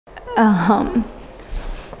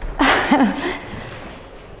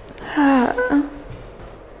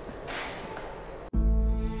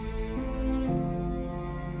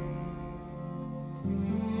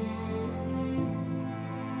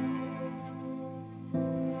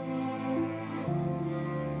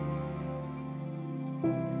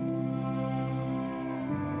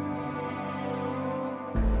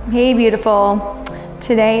Hey, beautiful.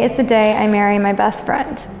 Today is the day I marry my best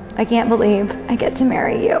friend. I can't believe I get to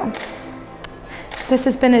marry you. This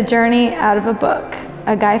has been a journey out of a book.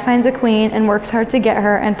 A guy finds a queen and works hard to get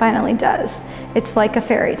her and finally does. It's like a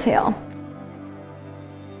fairy tale.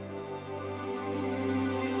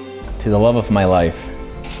 To the love of my life.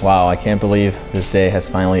 Wow, I can't believe this day has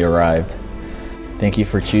finally arrived. Thank you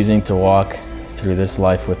for choosing to walk through this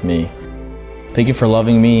life with me. Thank you for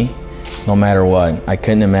loving me no matter what. I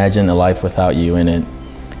couldn't imagine a life without you in it.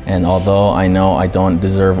 And although I know I don't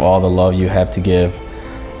deserve all the love you have to give,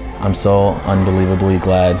 I'm so unbelievably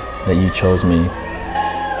glad that you chose me.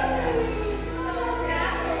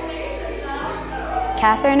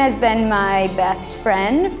 Kathryn has been my best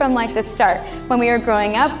friend from like the start. When we were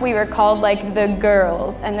growing up, we were called like the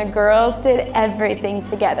girls, and the girls did everything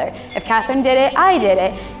together. If Kathryn did it, I did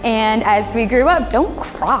it. And as we grew up, don't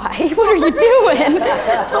cry. What are you doing?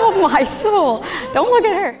 Oh my soul. Don't look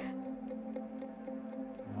at her.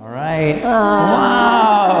 All right.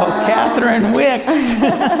 Wow, Kathryn Wicks.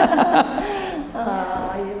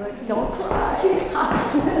 Don't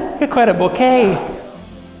cry. You're quite a bouquet.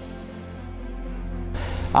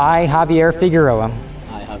 I, Javier Figueroa,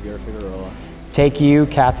 I, Javier Figueroa, take you,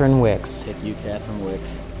 Kathryn Wicks, take you, Kathryn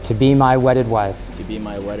Wicks, to be my wedded wife, to be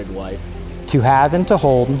my wedded wife, to have and to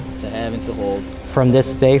hold, from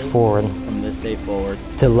this day forward,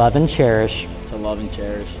 to love and cherish,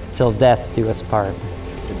 till death do us part.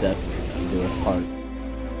 to death do us part.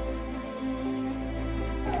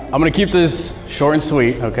 I'm gonna keep this short and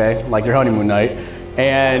sweet, okay, like your honeymoon night.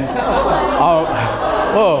 And,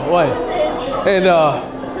 whoa, what? And,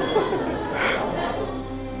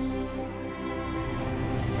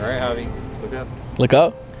 All right, Javi, look up. Look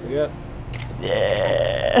up? Look up.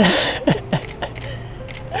 Yeah.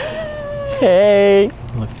 Hey.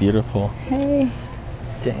 You look beautiful. Hey.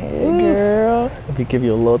 Dang, girl. Let me give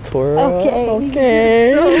you a little twirl. Okay.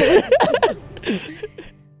 Okay.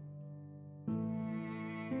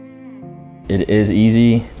 It is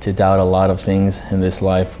easy to doubt a lot of things in this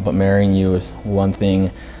life, but marrying you is one thing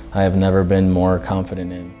I have never been more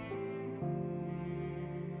confident in.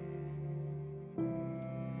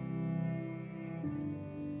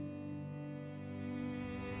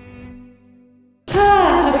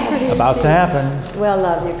 About to happen. Well,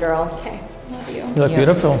 love you, girl. Okay, love you. You look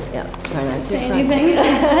beautiful. Yeah, try not to Say cry. anything?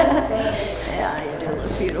 Yeah, you do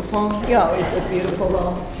look beautiful. You always look beautiful,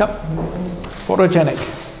 though. Yep. Photogenic.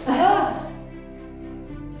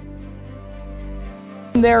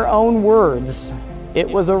 In their own words, it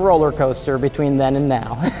was a roller coaster between then and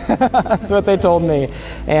now. That's what they told me.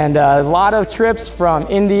 And a lot of trips from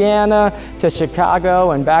Indiana to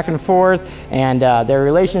Chicago and back and forth. And their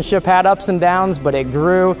relationship had ups and downs, but it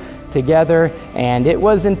grew together. And it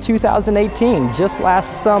was in 2018, just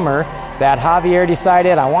last summer, that Javier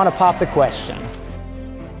decided, I want to pop the question.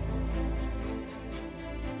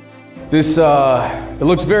 this, it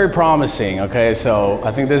looks very promising, okay? So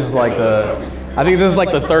I think this is like the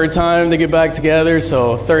third time they get back together,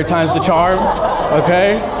 so third time's the charm,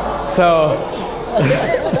 okay? So.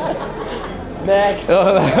 Next.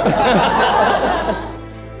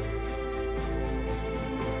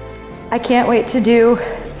 I can't wait to do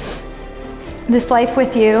this life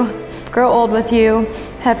with you, grow old with you,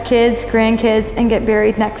 have kids, grandkids, and get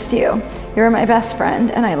buried next to you. You're my best friend,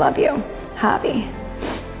 and I love you. Javi.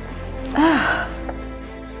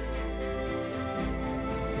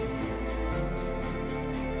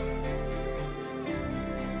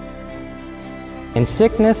 In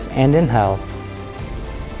sickness and in health,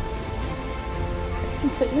 In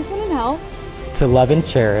sickness and in health, to love and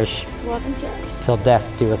cherish, to love and cherish, till death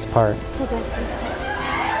do us part. till death do us part.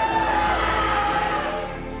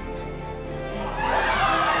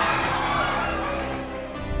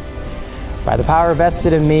 By the power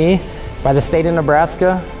vested in me by the state of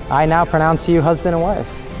Nebraska, I now pronounce you husband and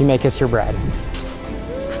wife. You may kiss your bride.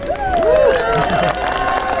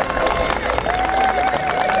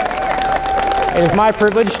 It is my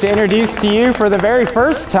privilege to introduce to you for the very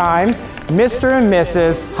first time, Mr. and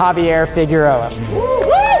Mrs. Javier Figueroa.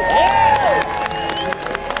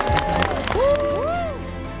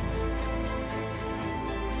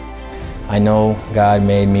 I know God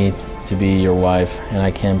made me to be your wife, and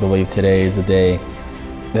I can't believe today is the day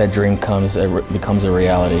that dream becomes a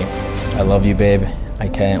reality. I love you, babe. I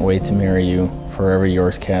can't wait to marry you. Forever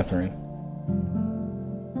yours, Kathryn.